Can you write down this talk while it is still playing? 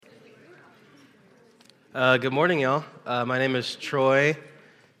Good morning, y'all. My name is Troy,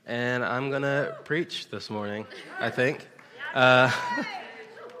 and I'm going to preach this morning, I think.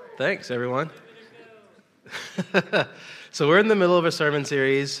 Thanks, everyone. So we're in the middle of a sermon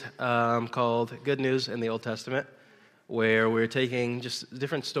series called Good News in the Old Testament, where we're taking just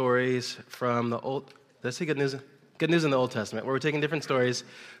different stories from the Old... Did I say Good News? Good News in the Old Testament, where we're taking different stories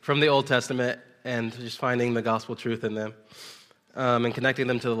from the Old Testament and just finding the gospel truth in them. And connecting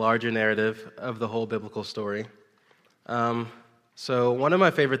them to the larger narrative of the whole biblical story. So one of my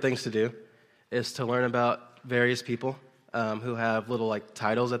favorite things to do is to learn about various people who have little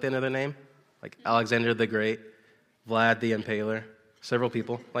titles at the end of their name, like Alexander the Great, Vlad the Impaler, several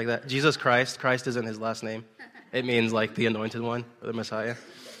people like that. Jesus Christ. Christ isn't his last name. It means the anointed one, or the Messiah.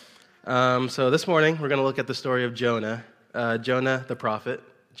 So this morning we're going to look at the story of Jonah, Jonah the prophet,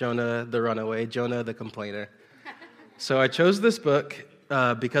 Jonah the runaway, Jonah the complainer. So I chose this book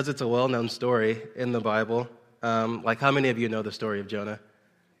because it's a well-known story in the Bible. How many of you know the story of Jonah?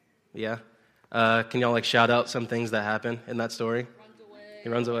 Yeah? Can y'all shout out some things that happen in that story? He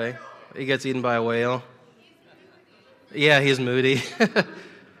runs away. He gets eaten by a whale. Yeah, he's moody.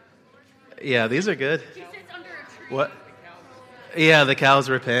 Yeah, these are good. He sits under a tree. What? Yeah, the cows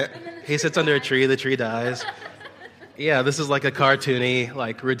repent. He sits under a tree, the tree dies. Yeah, this is a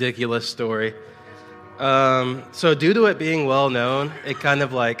cartoony, ridiculous story. So due to it being well known, it kind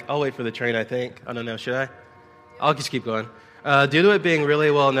of I'll wait for the train, I think. I don't know, should I? I'll just keep going. Due to it being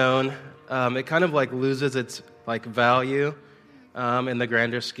really well known, it kind of loses its value in the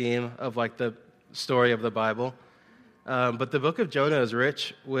grander scheme of the story of the Bible. But the book of Jonah is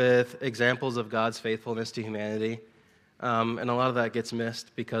rich with examples of God's faithfulness to humanity. And a lot of that gets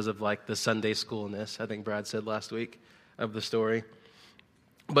missed because of the Sunday schoolness, I think Brad said last week, of the story.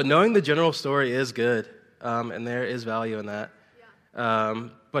 But knowing the general story is good, and there is value in that.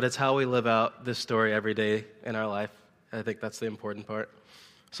 But it's how we live out this story every day in our life. I think that's the important part.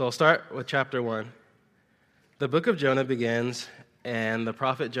 So I'll start with chapter 1. The book of Jonah begins, and the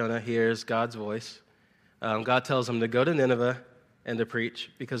prophet Jonah hears God's voice. God tells him to go to Nineveh and to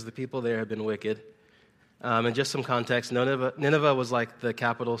preach because the people there have been wicked. And just some context, Nineveh was the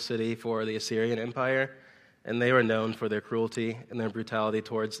capital city for the Assyrian Empire. And they were known for their cruelty and their brutality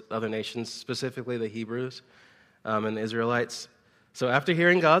towards other nations, specifically the Hebrews and the Israelites. So after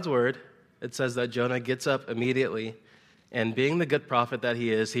hearing God's word, it says that Jonah gets up immediately, and being the good prophet that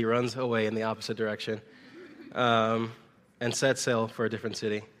he is, he runs away in the opposite direction and sets sail for a different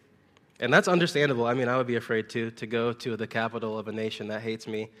city. And that's understandable. I mean, I would be afraid, too, to go to the capital of a nation that hates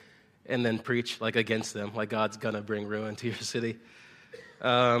me and then preach against them, God's going to bring ruin to your city.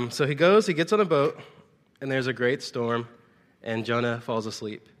 So he gets on a boat, and there's a great storm, and Jonah falls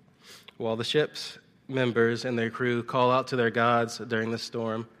asleep. While the ship's members and their crew call out to their gods during the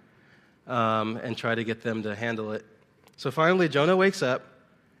storm and try to get them to handle it. So finally, Jonah wakes up,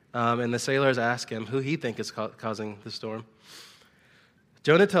 and the sailors ask him who he thinks is causing the storm.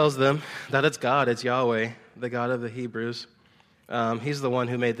 Jonah tells them that it's God, it's Yahweh, the God of the Hebrews. He's the one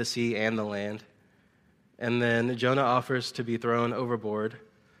who made the sea and the land. And then Jonah offers to be thrown overboard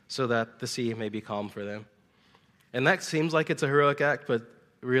so that the sea may be calm for them. And that seems like it's a heroic act, but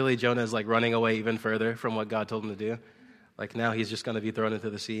really Jonah is running away even further from what God told him to do. Now he's just going to be thrown into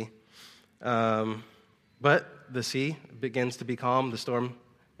the sea. But the sea begins to be calm. The storm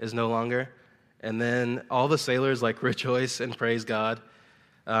is no longer. And then all the sailors rejoice and praise God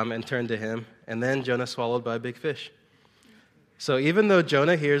and turn to him. And then Jonah's swallowed by a big fish. So even though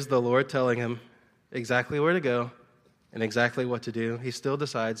Jonah hears the Lord telling him exactly where to go and exactly what to do, he still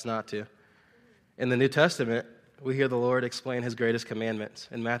decides not to. In the New Testament, we hear the Lord explain his greatest commandments.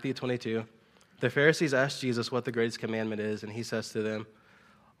 In Matthew 22, the Pharisees ask Jesus what the greatest commandment is, and he says to them,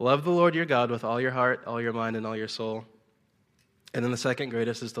 love the Lord your God with all your heart, all your mind, and all your soul. And then the second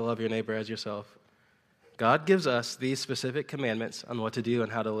greatest is to love your neighbor as yourself. God gives us these specific commandments on what to do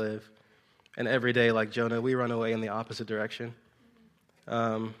and how to live. And every day, like Jonah, we run away in the opposite direction.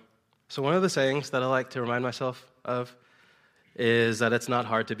 So one of the sayings that I like to remind myself of is that it's not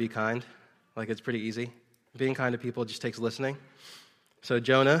hard to be kind. It's pretty easy. Being kind to people just takes listening. So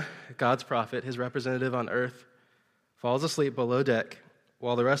Jonah, God's prophet, his representative on earth, falls asleep below deck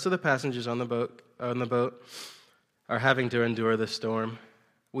while the rest of the passengers on the boat are having to endure this storm.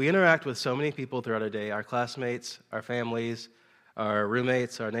 We interact with so many people throughout our day, our classmates, our families, our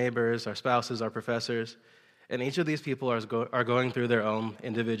roommates, our neighbors, our spouses, our professors, and each of these people are going through their own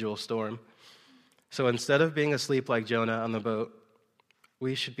individual storm. So instead of being asleep like Jonah on the boat,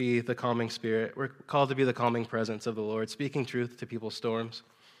 we should be the calming spirit. We're called to be the calming presence of the Lord, speaking truth to people's storms.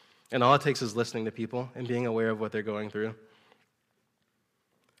 And all it takes is listening to people and being aware of what they're going through.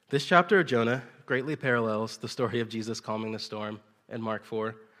 This chapter of Jonah greatly parallels the story of Jesus calming the storm in Mark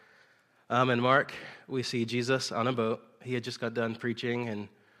 4. In Mark, we see Jesus on a boat. He had just got done preaching and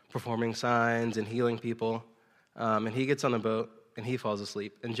performing signs and healing people. And he gets on a boat and he falls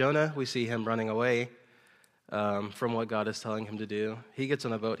asleep. In Jonah, we see him running away from what God is telling him to do. He gets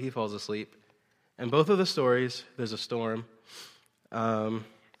on a boat, he falls asleep. In both of the stories, there's a storm. But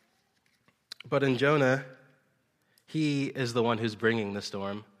in Jonah, he is the one who's bringing the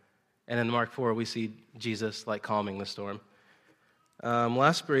storm. And in Mark 4, we see Jesus like calming the storm.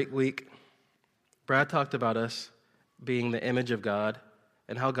 Last week, Brad talked about us being the image of God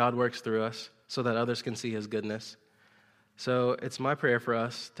and how God works through us so that others can see his goodness. So it's my prayer for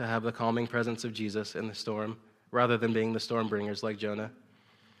us to have the calming presence of Jesus in the storm rather than being the storm bringers like Jonah.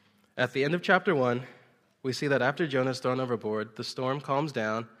 At the end of chapter 1, we see that after Jonah is thrown overboard, the storm calms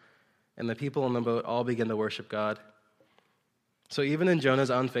down and the people on the boat all begin to worship God. So even in Jonah's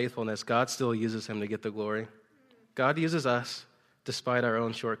unfaithfulness, God still uses him to get the glory. God uses us despite our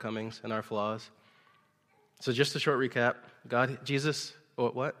own shortcomings and our flaws. So just a short recap.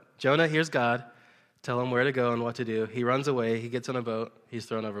 Jonah hears God tell him where to go and what to do. He runs away. He gets on a boat. He's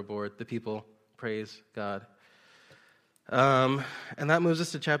thrown overboard. The people praise God. And that moves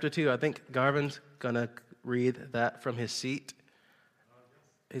us to chapter 2. I think Garvin's going to read that from his seat.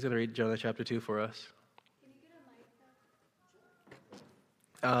 He's going to read Jonah chapter 2 for us. Can you get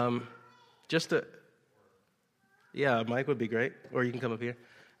a mic? A mic would be great, or you can come up here.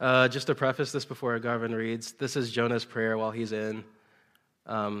 Just to preface this before Garvin reads, this is Jonah's prayer while he's in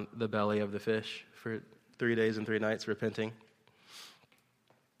the belly of the fish for 3 days and 3 nights repenting.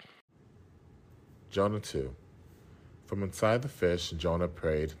 Jonah 2. From inside the fish, Jonah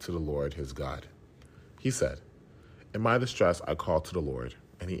prayed to the Lord his God. He said, "In my distress I called to the Lord,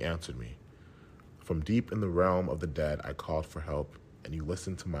 and he answered me. From deep in the realm of the dead I called for help, and you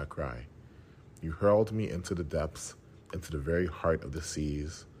listened to my cry. You hurled me into the depths, into the very heart of the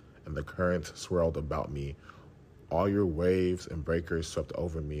seas, and the current swirled about me. All your waves and breakers swept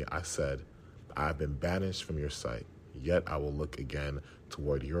over me. I said, I have been banished from your sight, yet I will look again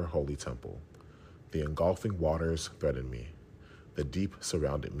toward your holy temple. The engulfing waters threatened me. The deep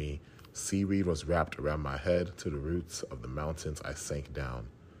surrounded me. Seaweed was wrapped around my head. To the roots of the mountains I sank down.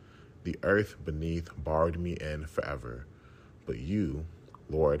 The earth beneath barred me in forever. But you,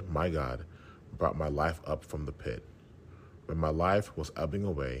 Lord, my God, brought my life up from the pit. When my life was ebbing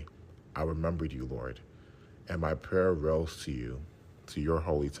away, I remembered you, Lord, and my prayer rose to you, to your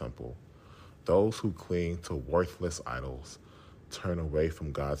holy temple. Those who cling to worthless idols turn away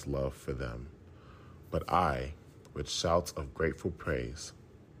from God's love for them. But I, with shouts of grateful praise,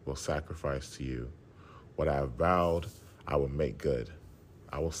 will sacrifice to you. What I have vowed, I will make good.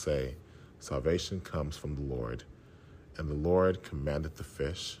 I will say, salvation comes from the Lord. And the Lord commanded the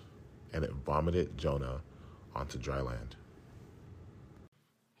fish, and it vomited Jonah onto dry land."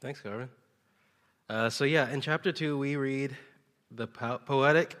 Thanks, Garvin. In chapter 2, we read the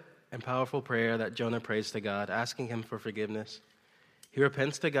poetic and powerful prayer that Jonah prays to God, asking him for forgiveness. He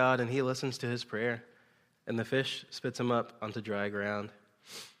repents to God, and he listens to his prayer, and the fish spits him up onto dry ground.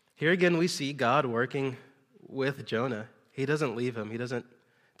 Here again, we see God working with Jonah. He doesn't leave him. He doesn't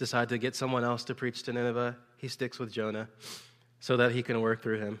decide to get someone else to preach to Nineveh. He sticks with Jonah so that he can work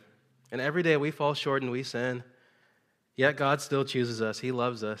through him. And every day we fall short and we sin, yet God still chooses us. He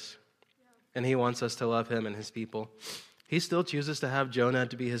loves us, and he wants us to love him and his people. He still chooses to have Jonah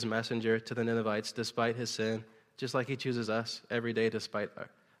to be his messenger to the Ninevites despite his sin, just like he chooses us every day despite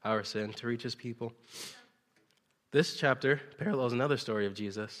our sin to reach his people. This chapter parallels another story of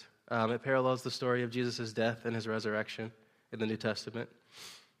Jesus. It parallels the story of Jesus' death and his resurrection in the New Testament.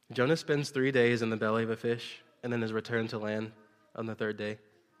 Jonah spends 3 days in the belly of a fish and then is returned to land on the 3rd day.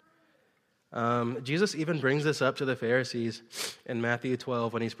 Jesus even brings this up to the Pharisees in Matthew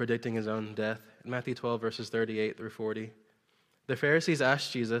 12 when he's predicting his own death. In Matthew 12, verses 38 through 40. The Pharisees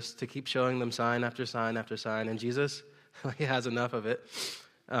asked Jesus to keep showing them sign after sign after sign, and Jesus, he has enough of it.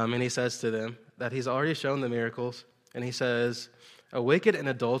 And he says to them that he's already shown the miracles, and he says, "A wicked and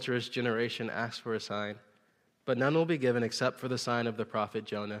adulterous generation asks for a sign, but none will be given except for the sign of the prophet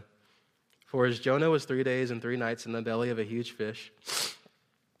Jonah. For as Jonah was 3 days and 3 nights in the belly of a huge fish,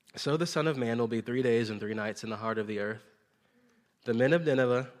 so the Son of Man will be 3 days and 3 nights in the heart of the earth. The men of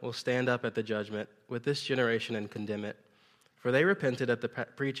Nineveh will stand up at the judgment with this generation and condemn it, for they repented at the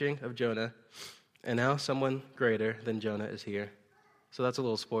preaching of Jonah, and now someone greater than Jonah is here." So that's a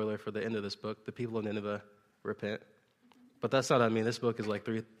little spoiler for the end of this book. The people of Nineveh repent. But that's not on me. This book is like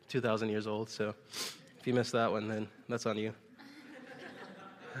 2,000 years old, so if you missed that one, then that's on you.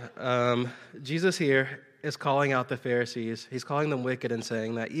 Jesus here is calling out the Pharisees. He's calling them wicked and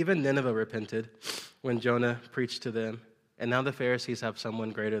saying that even Nineveh repented when Jonah preached to them. And now the Pharisees have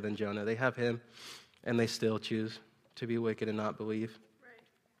someone greater than Jonah. They have him, and they still choose to be wicked and not believe. Right.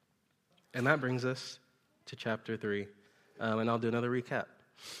 And that brings us to chapter 3. And I'll do another recap.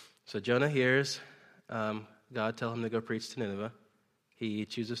 So Jonah hears God tell him to go preach to Nineveh. He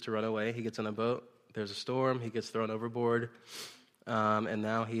chooses to run away. He gets on a boat. There's a storm. He gets thrown overboard. And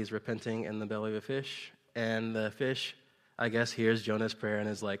now he's repenting in the belly of a fish. And the fish, I guess, hears Jonah's prayer and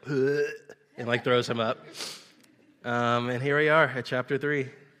is like, and like throws him up. And here we are at chapter 3.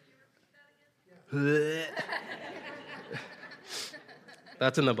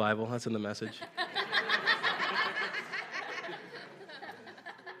 That's in the Bible. That's in the Message.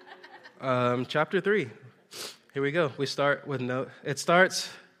 Chapter 3. Here we go. We start with It starts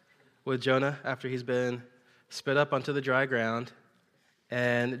with Jonah after he's been spit up onto the dry ground.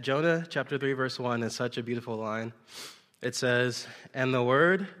 And Jonah, chapter 3, verse 1 is such a beautiful line. It says, "And the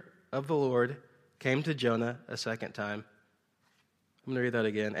word of the Lord came to Jonah a second time." I'm going to read that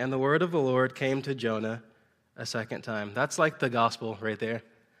again. "And the word of the Lord came to Jonah a second time." That's like the gospel right there.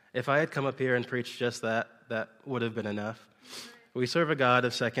 If I had come up here and preached just that, that would have been enough. We serve a God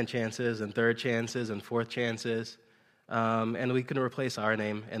of second chances and third chances and fourth chances, and we can replace our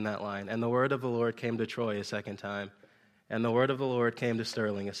name in that line. "And the word of the Lord came to Troy a second time. And the word of the Lord came to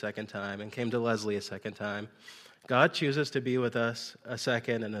Sterling a second time, and came to Leslie a second time." God chooses to be with us a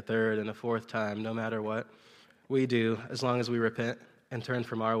second and a third and a fourth time, no matter what we do, as long as we repent and turn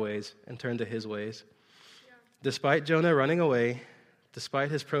from our ways and turn to his ways. Yeah. Despite Jonah running away,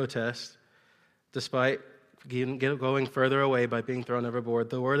 despite his protest, despite going further away by being thrown overboard,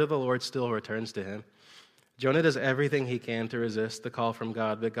 the word of the Lord still returns to him. Jonah does everything he can to resist the call from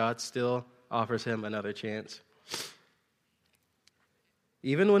God, but God still offers him another chance.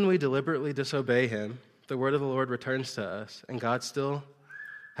 Even when we deliberately disobey him, the word of the Lord returns to us, and God still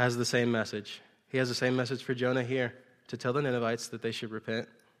has the same message. He has the same message for Jonah here, to tell the Ninevites that they should repent.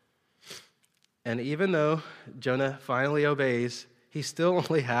 And even though Jonah finally obeys, he still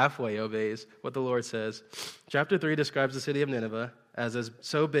only halfway obeys what the Lord says. Chapter 3 describes the city of Nineveh as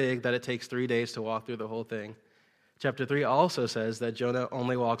so big that it takes 3 days to walk through the whole thing. Chapter 3 also says that Jonah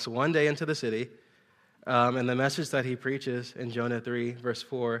only walks 1 day into the city, and the message that he preaches in Jonah 3, verse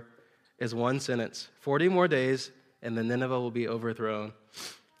 4, is one sentence: 40 more days, and then Nineveh will be overthrown.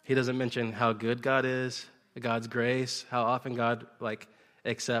 He doesn't mention how good God is, God's grace, how often God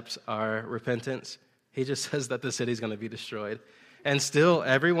accepts our repentance. He just says that the city's going to be destroyed. And still,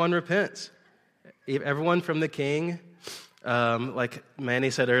 everyone repents. Everyone from the king, like Manny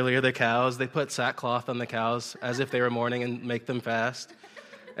said earlier, the cows, they put sackcloth on the cows as if they were mourning and make them fast.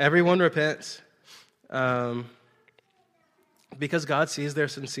 Everyone repents. Because God sees their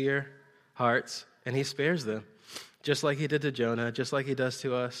sincere hearts, and he spares them, just like he did to Jonah, just like he does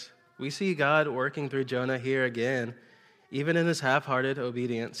to us. We see God working through Jonah here again, even in his half-hearted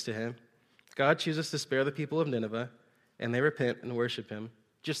obedience to him. God chooses to spare the people of Nineveh, and they repent and worship him,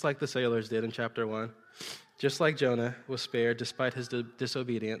 just like the sailors did in chapter 1, just like Jonah was spared despite his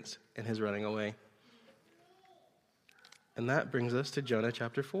disobedience and his running away. And that brings us to Jonah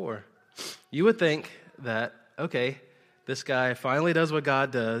chapter 4. You would think that, okay, this guy finally does what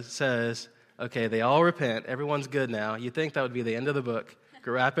God says, okay, they all repent, everyone's good now. You'd think that would be the end of the book.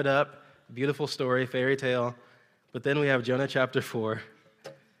 Wrap it up, beautiful story, fairy tale. But then we have Jonah chapter 4.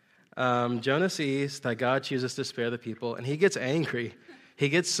 Jonah sees that God chooses to spare the people, and he gets angry. He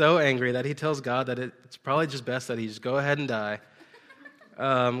gets so angry that he tells God that it's probably just best that he just go ahead and die.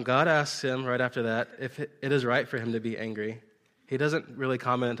 God asks him right after that if it is right for him to be angry. He doesn't really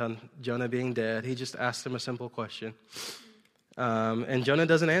comment on Jonah being dead. He just asks him a simple question. And Jonah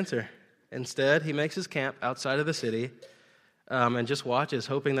doesn't answer. Instead, he makes his camp outside of the city and just watches,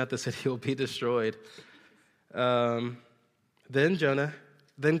 hoping that the city will be destroyed. Then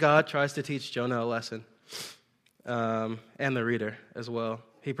God tries to teach Jonah a lesson, and the reader as well.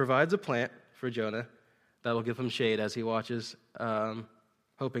 He provides a plant for Jonah that will give him shade as he watches,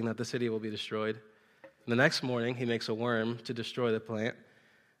 hoping that the city will be destroyed. The next morning, he makes a worm to destroy the plant,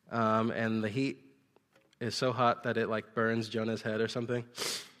 and the heat is so hot that it burns Jonah's head or something.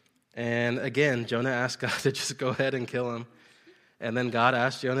 And again, Jonah asks God to just go ahead and kill him. And then God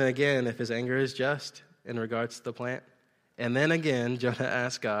asks Jonah again if his anger is just in regards to the plant. And then again, Jonah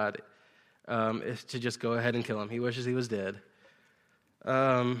asks God to just go ahead and kill him. He wishes he was dead.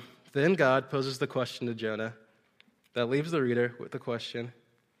 Then God poses the question to Jonah that leaves the reader with the question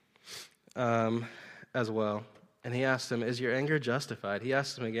as well. And he asks him, is your anger justified? He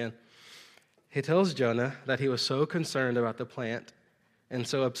asks him again. He tells Jonah that he was so concerned about the plant and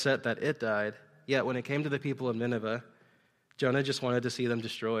so upset that it died, Yet when it came to the people of Nineveh, Jonah just wanted to see them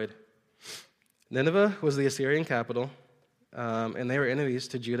destroyed. Nineveh was the Assyrian capital, and they were enemies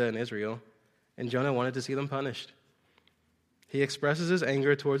to Judah and Israel, and Jonah wanted to see them punished. He expresses his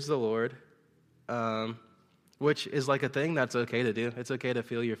anger towards the Lord, which is like a thing that's okay to do. It's okay to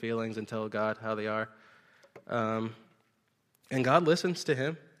feel your feelings and tell God how they are. And God listens to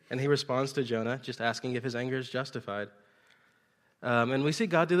him, and he responds to Jonah, just asking if his anger is justified. And we see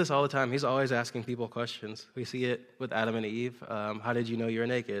God do this all the time. He's always asking people questions. We see it with Adam and Eve. How did you know you're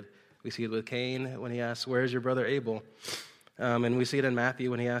naked? We see it with Cain when he asks, where is your brother Abel? And we see it in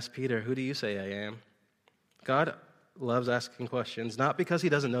Matthew when he asks Peter, who do you say I am? God loves asking questions, not because he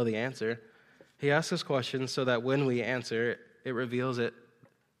doesn't know the answer. He asks us questions so that when we answer, it reveals it.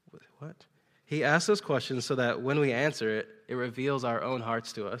 What? He asks us questions so that when we answer it, it reveals our own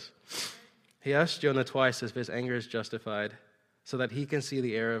hearts to us. He asked Jonah twice if his anger is justified, so that he can see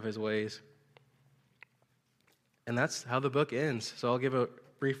the error of his ways. And that's how the book ends. So I'll give a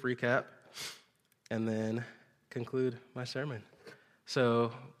brief recap and then conclude my sermon.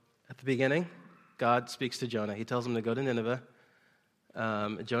 So at the beginning, God speaks to Jonah. He tells him to go to Nineveh.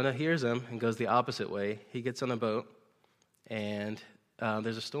 Jonah hears him and goes the opposite way. He gets on a boat, and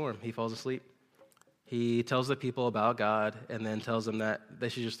there's a storm. He falls asleep. He tells the people about God and then tells them that they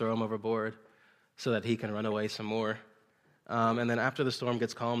should just throw him overboard so that he can run away some more. And then after the storm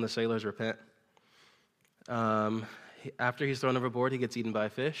gets calm, the sailors repent. After he's thrown overboard, he gets eaten by a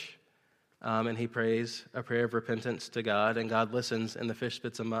fish, and he prays a prayer of repentance to God, and God listens, and the fish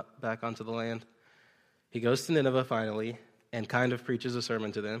spits him up back onto the land. He goes to Nineveh finally and kind of preaches a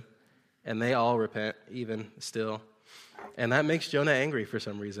sermon to them, and they all repent, even still. And that makes Jonah angry for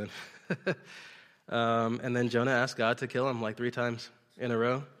some reason. And then Jonah asks God to kill him like 3 times in a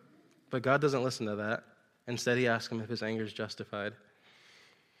row, but God doesn't listen to that. Instead, he asks him if his anger is justified.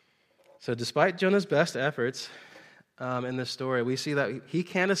 So despite Jonah's best efforts in this story, we see that he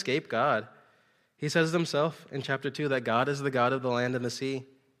can't escape God. He says himself in chapter 2 that God is the God of the land and the sea,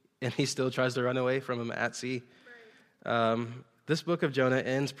 and he still tries to run away from him at sea. This book of Jonah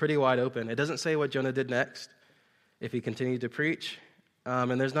ends pretty wide open. It doesn't say what Jonah did next, if he continued to preach,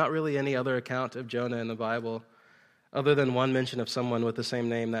 and there's not really any other account of Jonah in the Bible other than one mention of someone with the same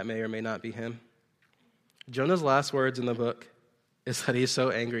name that may or may not be him. Jonah's last words in the book is that he's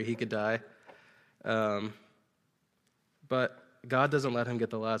so angry he could die. But God doesn't let him get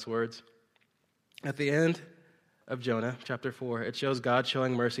the last words. At the end of Jonah, chapter 4, it shows God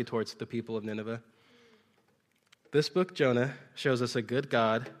showing mercy towards the people of Nineveh. This book, Jonah, shows us a good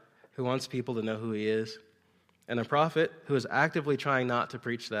God who wants people to know who he is, and a prophet who is actively trying not to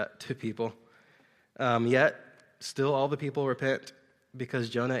preach that to people. Yet, still all the people repent, because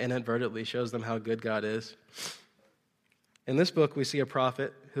Jonah inadvertently shows them how good God is. In this book, we see a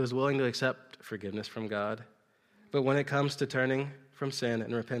prophet who is willing to accept forgiveness from God. But when it comes to turning from sin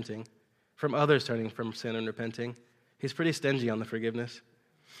and repenting, from others turning from sin and repenting, he's pretty stingy on the forgiveness.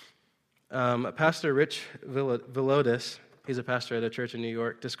 Pastor Rich Villodas, he's a pastor at a church in New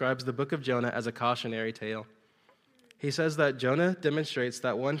York, describes the book of Jonah as a cautionary tale. He says that Jonah demonstrates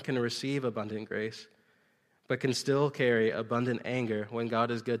that one can receive abundant grace, but can still carry abundant anger when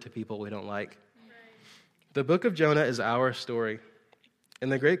God is good to people we don't like. The book of Jonah is our story. In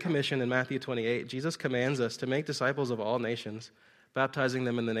the Great Commission in Matthew 28, Jesus commands us to make disciples of all nations, baptizing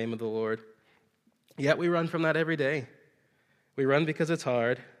them in the name of the Lord. Yet we run from that every day. We run because it's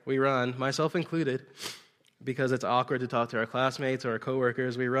hard. We run, myself included, because it's awkward to talk to our classmates or our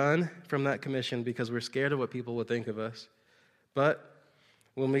coworkers. We run from that commission because we're scared of what people will think of us. But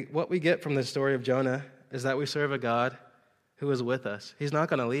what we get from the story of Jonah is that we serve a God who is with us. He's not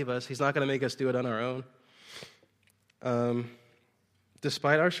going to leave us. He's not going to make us do it on our own.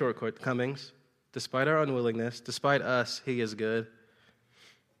 Despite our shortcomings, despite our unwillingness, despite us, he is good.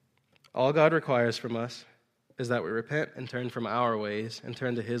 All God requires from us is that we repent and turn from our ways and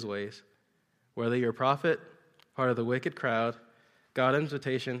turn to his ways. Whether you're a prophet, part of the wicked crowd, God's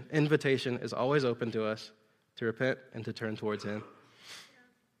invitation is always open to us to repent and to turn towards him.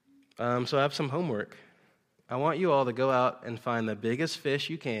 So I have some homework. I want you all to go out and find the biggest fish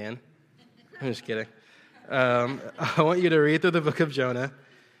you can. I'm just kidding. I want you to read through the book of Jonah.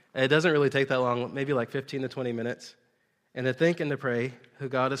 It doesn't really take that long, maybe like 15 to 20 minutes. And to think and to pray who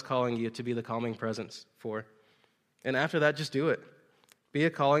God is calling you to be the calming presence for. And after that, just do it. Be a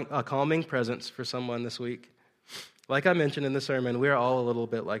calming presence for someone this week. Like I mentioned in the sermon, we are all a little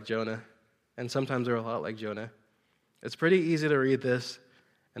bit like Jonah. And sometimes we're a lot like Jonah. It's pretty easy to read this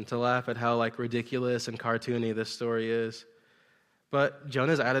and to laugh at how ridiculous and cartoony this story is. But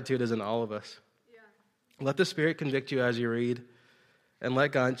Jonah's attitude is in all of us. Yeah. Let the Spirit convict you as you read. and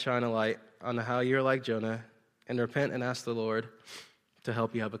let God shine a light on how you're like Jonah, and repent and ask the Lord to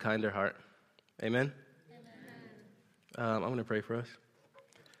help you have a kinder heart. Amen? I'm going to pray for us.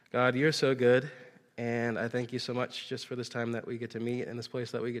 God, you're so good, and I thank you so much just for this time that we get to meet and this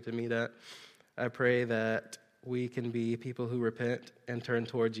place that we get to meet at. I pray that we can be people who repent and turn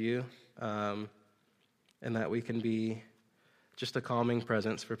towards you, and that we can be just a calming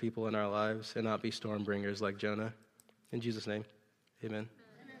presence for people in our lives and not be storm bringers like Jonah. In Jesus' name, amen.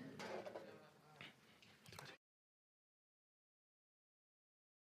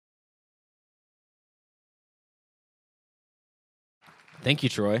 Thank you,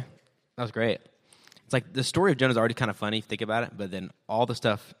 Troy. That was great. It's like the story of Jonah is already kind of funny if you think about it, but then all the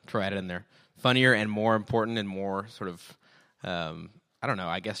stuff Troy added in there, funnier and more important and more sort of, I don't know,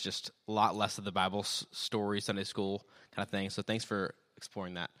 I guess just a lot less of the Bible story, Sunday school kind of thing. So thanks for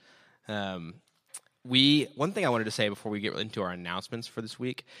exploring that. One thing I wanted to say before we get into our announcements for this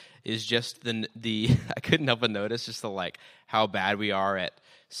week is just the I couldn't help but notice just the how bad we are at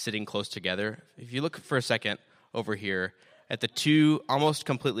sitting close together. If you look for a second over here at the two almost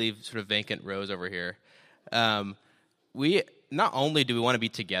completely sort of vacant rows over here, we not only do we want to be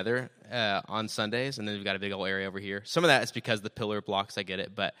together on Sundays, and then we've got a big old area over here. Some of that is because the pillar blocks, I get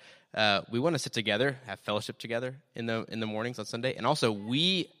it, but we want to sit together, have fellowship together in the mornings on Sunday, and also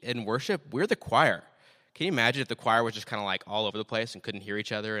we in worship, we're the choir. Can you imagine if the choir was just kind of all over the place and couldn't hear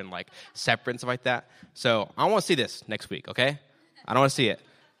each other and separate and stuff like that? So I want to see this next week, okay? I don't want to see it.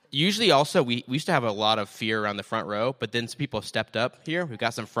 Usually also, we used to have a lot of fear around the front row, but then some people have stepped up here. We've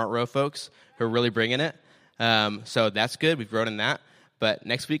got some front row folks who are really bringing it. So that's good. We've grown in that. But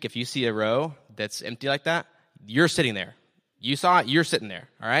next week, if you see a row that's empty like that, you're sitting there. You saw it, you're sitting there,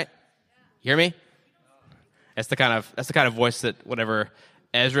 all right? You hear me? That's the kind of voice that whenever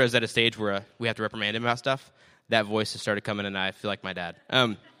Ezra is at a stage where we have to reprimand him about stuff, that voice has started coming, and I feel like my dad.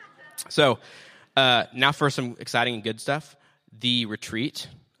 So now for some exciting and good stuff. The retreat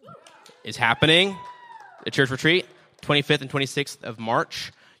is happening, the church retreat, 25th and 26th of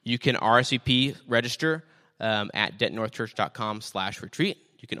March. You can RSVP register at dentonnorthchurch.com/retreat.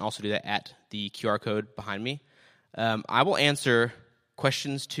 You can also do that at the QR code behind me. I will answer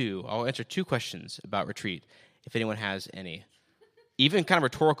questions too. I'll answer 2 questions about retreat, if anyone has any. Even kind of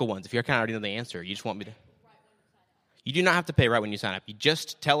rhetorical ones, if you're kind of already know the answer. You just want me to... You do not have to pay right when you sign up. You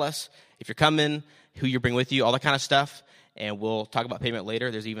just tell us if you're coming, who you bring with you, all that kind of stuff. And we'll talk about payment later.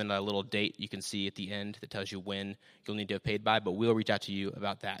 There's even a little date you can see at the end that tells you when you'll need to have paid by, but we'll reach out to you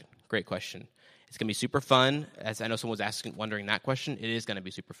about that. Great question. It's going to be super fun. As I know someone was wondering that question, it is going to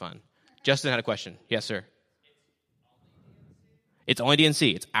be super fun. Justin had a question. Yes, sir. It's only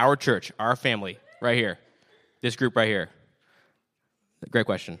DNC. It's our church, our family, right here. This group right here. Great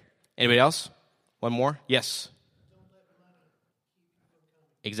question. Anybody else? One more? Yes.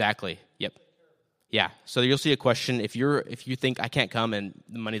 Exactly. Yep. Yeah, so you'll see a question. If you think I can't come and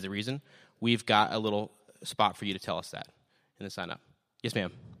the money's the reason, we've got a little spot for you to tell us that in the sign up. Yes,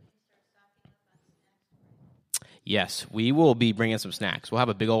 ma'am. Yes, we will be bringing some snacks. We'll have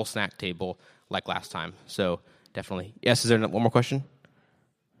a big old snack table like last time. So definitely. Yes, is there one more question?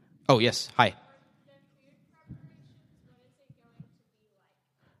 Oh, yes. Hi.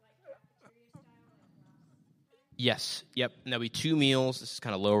 Yes. Yep. And there'll be 2 meals. This is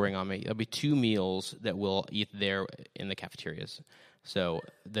kind of lowering on me. There'll be 2 meals that we'll eat there in the cafeterias. So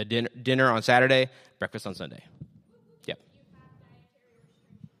the dinner on Saturday, breakfast on Sunday. Yep.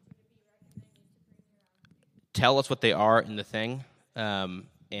 Tell us what they are in the thing, and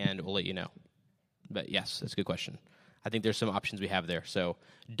we'll let you know. But yes, that's a good question. I think there's some options we have there. So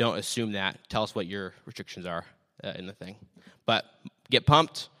don't assume that. Tell us what your restrictions are in the thing. But get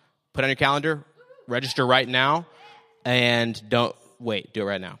pumped. Put on your calendar. Register right now, and don't wait. Do it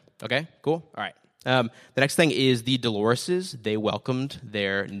right now. Okay? Cool? All right. The next thing is the Doloreses. They welcomed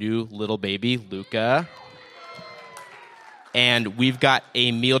their new little baby, Luca. And we've got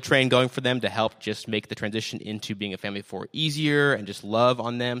a meal train going for them to help just make the transition into being a family of 4 easier and just love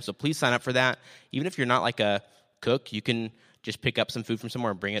on them. So please sign up for that. Even if you're not like a cook, you can just pick up some food from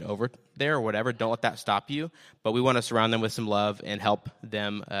somewhere and bring it over there or whatever. Don't let that stop you. But we want to surround them with some love and help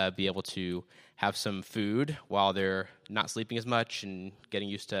them be able to have some food while they're not sleeping as much and getting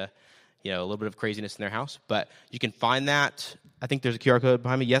used to, a little bit of craziness in their house. But you can find that. I think there's a QR code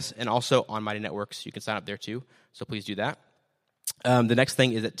behind me. Yes, and also on Mighty Networks. You can sign up there too. So please do that. The next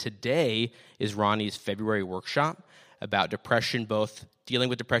thing is that today is Ronnie's February workshop about depression, both dealing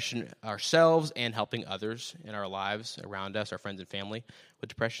with depression ourselves and helping others in our lives around us, our friends and family with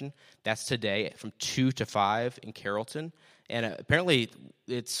depression. That's today from 2 to 5 in Carrollton. And apparently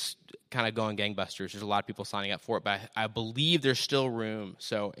it's kind of going gangbusters. There's a lot of people signing up for it, but I believe there's still room.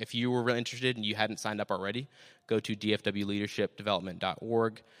 So if you were really interested and you hadn't signed up already, go to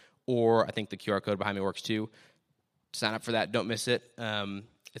dfwleadershipdevelopment.org, or I think the QR code behind me works too. Sign up for that. Don't miss it.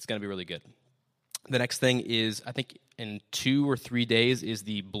 It's going to be really good. The next thing is, I think in 2 or 3 days is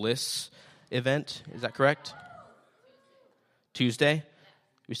the Bliss event. Is that correct? Tuesday?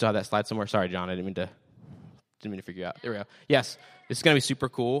 We still have that slide somewhere. Sorry, John. I didn't mean to figure out. There we go. Yes, this is going to be super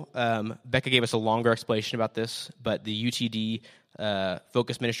cool. Becca gave us a longer explanation about this, but the UTD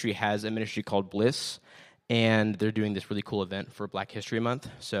Focus Ministry has a ministry called Bliss, and they're doing this really cool event for Black History Month.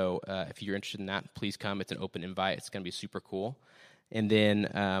 So if you're interested in that, please come. It's an open invite. It's going to be super cool. And then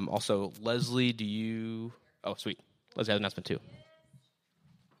also, Leslie, do you... Oh, sweet. Leslie has an announcement too.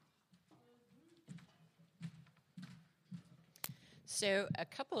 So a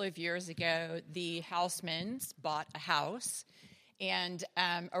couple of years ago, the Housemans bought a house. And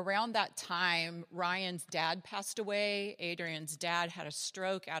around that time, Ryan's dad passed away. Adrian's dad had a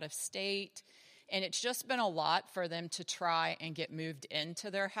stroke out of state. And it's just been a lot for them to try and get moved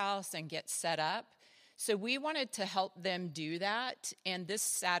into their house and get set up. So we wanted to help them do that. And this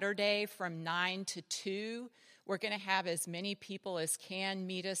Saturday from 9 to 2, we're going to have as many people as can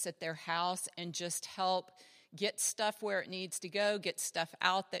meet us at their house and just help get stuff where it needs to go, get stuff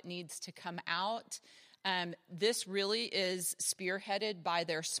out that needs to come out. This really is spearheaded by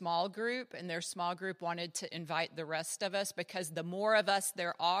their small group, and their small group wanted to invite the rest of us because the more of us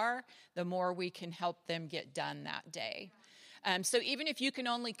there are, the more we can help them get done that day. So even if you can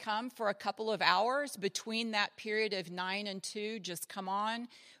only come for a couple of hours between that period of 9 and 2, just come on.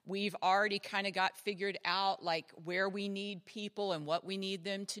 We've already kind of got figured out like where we need people and what we need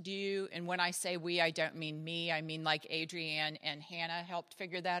them to do. And when I say we, I don't mean me. I mean like Adrienne and Hannah helped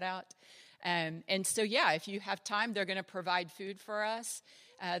figure that out. And so, yeah, if you have time, they're going to provide food for us.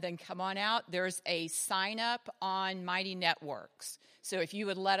 Then come on out. There's a sign up on Mighty Networks. So if you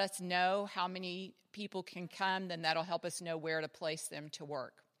would let us know how many people can come, then that'll help us know where to place them to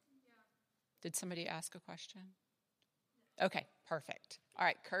work. Yeah. Did somebody ask a question? Okay, perfect. All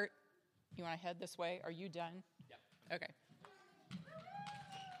right, Kurt, you want to head this way? Are you done? Yeah. Okay.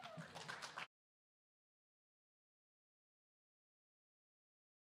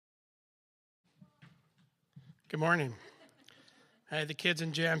 Good morning. Hey, the kids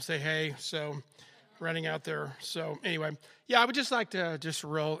in Jam say hey, so running out there. So anyway, yeah, I would just like to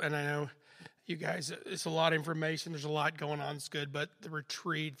and I know you guys, it's a lot of information. There's a lot going on. It's good, but the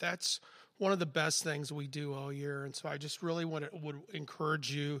retreat, that's one of the best things we do all year. And so I just really would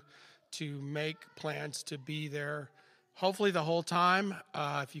encourage you to make plans to be there. Hopefully the whole time,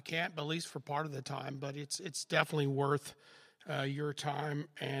 if you can't, but at least for part of the time. But it's definitely worth your time,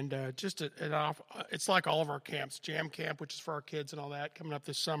 and it's like all of our camps, Jam Camp, which is for our kids and all that, coming up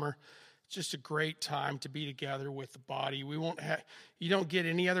this summer. It's just a great time to be together with the body. You don't get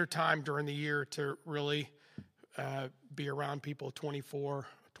any other time during the year to really be around people 24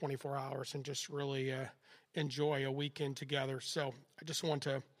 hours and just really enjoy a weekend together. So I just want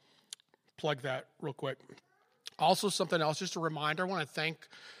to plug that real quick. Also, something else, just a reminder, I want to thank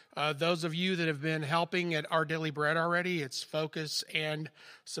those of you that have been helping at Our Daily Bread already. It's Focus and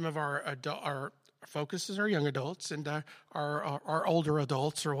some of our Focus is our young adults and our older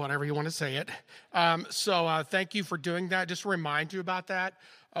adults, or whatever you want to say it. So thank you for doing that. Just to remind you about that.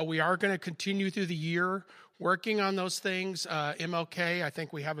 We are going to continue through the year working on those things. MLK, I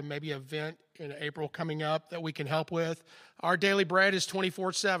think we have maybe an event in April coming up that we can help with. Our Daily Bread is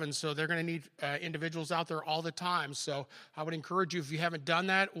 24/7, so they're going to need individuals out there all the time. So I would encourage you, if you haven't done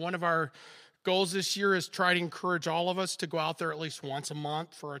that, one of our goals this year is try to encourage all of us to go out there at least once a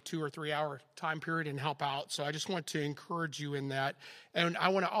month for a 2 or 3 hour time period and help out. So I just want to encourage you in that. And I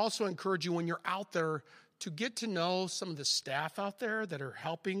want to also encourage you when you're out there to get to know some of the staff out there that are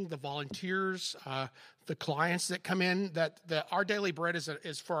helping, the volunteers, the clients that come in. That Our Daily Bread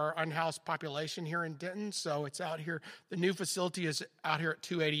is for our unhoused population here in Denton. So it's out here. The new facility is out here at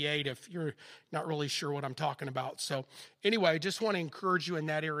 288 if you're not really sure what I'm talking about. So anyway, just want to encourage you in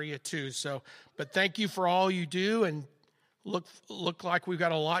that area too. So, but thank you for all you do, and look like we've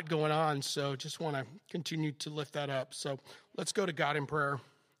got a lot going on. So just want to continue to lift that up. So let's go to God in prayer.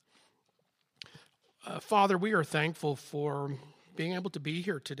 Father, we are thankful for being able to be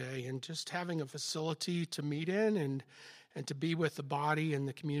here today and just having a facility to meet in and to be with the body and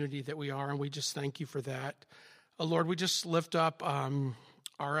the community that we are, and we just thank you for that. Lord, we just lift up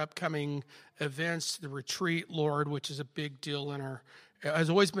our upcoming events, the retreat, Lord, which is a big deal in has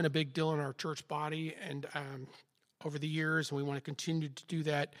always been a big deal in our church body, and over the years, and we want to continue to do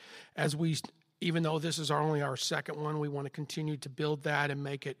that as we. Even though this is only our second one, we want to continue to build that and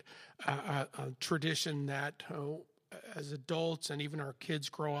make it a tradition that as adults and even our kids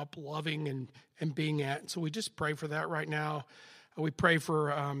grow up loving and being at. So we just pray for that right now. We pray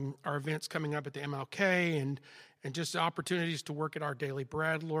for our events coming up at the MLK and just opportunities to work at Our Daily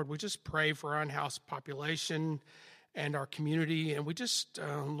Bread. Lord, we just pray for our unhoused population and our community. And we just,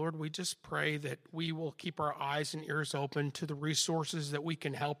 Lord, we just pray that we will keep our eyes and ears open to the resources that we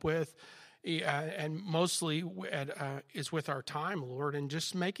can help with. And mostly is with our time, Lord, and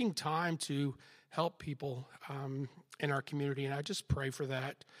just making time to help people in our community. And I just pray for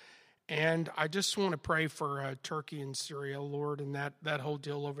that. And I just want to pray for Turkey and Syria, Lord, and that whole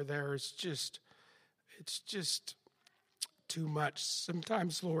deal over there is just, it's just too much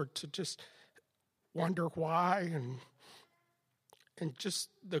sometimes, Lord, to just wonder why and just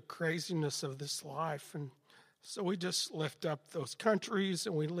the craziness of this life. And so we just lift up those countries,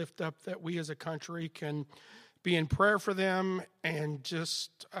 and we lift up that we as a country can be in prayer for them and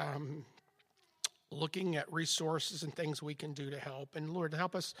just looking at resources and things we can do to help. And Lord,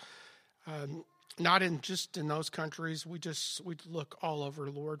 help us not just in those countries. We look all over,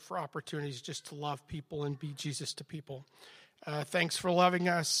 Lord, for opportunities just to love people and be Jesus to people. Thanks for loving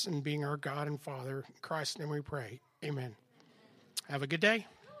us and being our God and Father. In Christ's name we pray. Amen. Have a good day.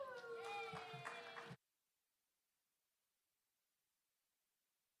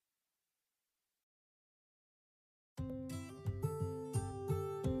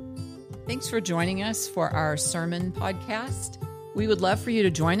 Thanks for joining us for our sermon podcast. We would love for you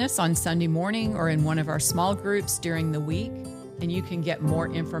to join us on Sunday morning or in one of our small groups during the week, and you can get more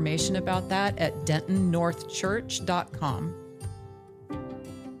information about that at dentonnorthchurch.com.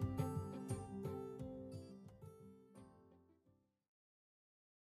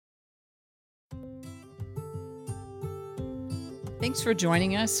 Thanks for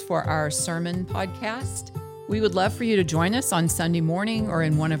joining us for our sermon podcast. We would love for you to join us on Sunday morning or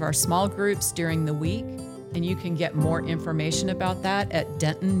in one of our small groups during the week, and you can get more information about that at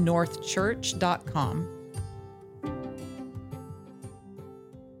dentonnorthchurch.com.